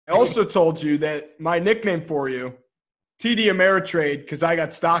I also told you that my nickname for you, TD Ameritrade, because I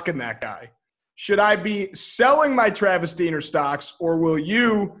got stock in that guy. Should I be selling my Travis Diener stocks, or will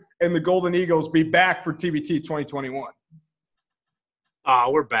you and the Golden Eagles be back for TBT 2021?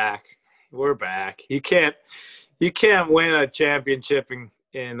 We're back. We're back. You can't win a championship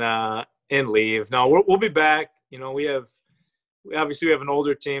and leave. No, we'll be back. You know, we obviously have an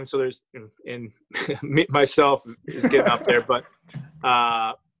older team, so there's and myself is getting up there, but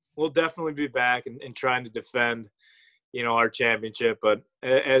we'll definitely be back and trying to defend, you know, our championship. But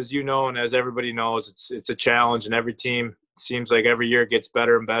as you know, and as everybody knows, it's a challenge, and every team seems like every year gets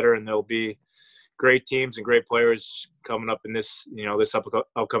better and better, and there'll be great teams and great players coming up in this, you know, this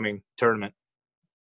upcoming tournament.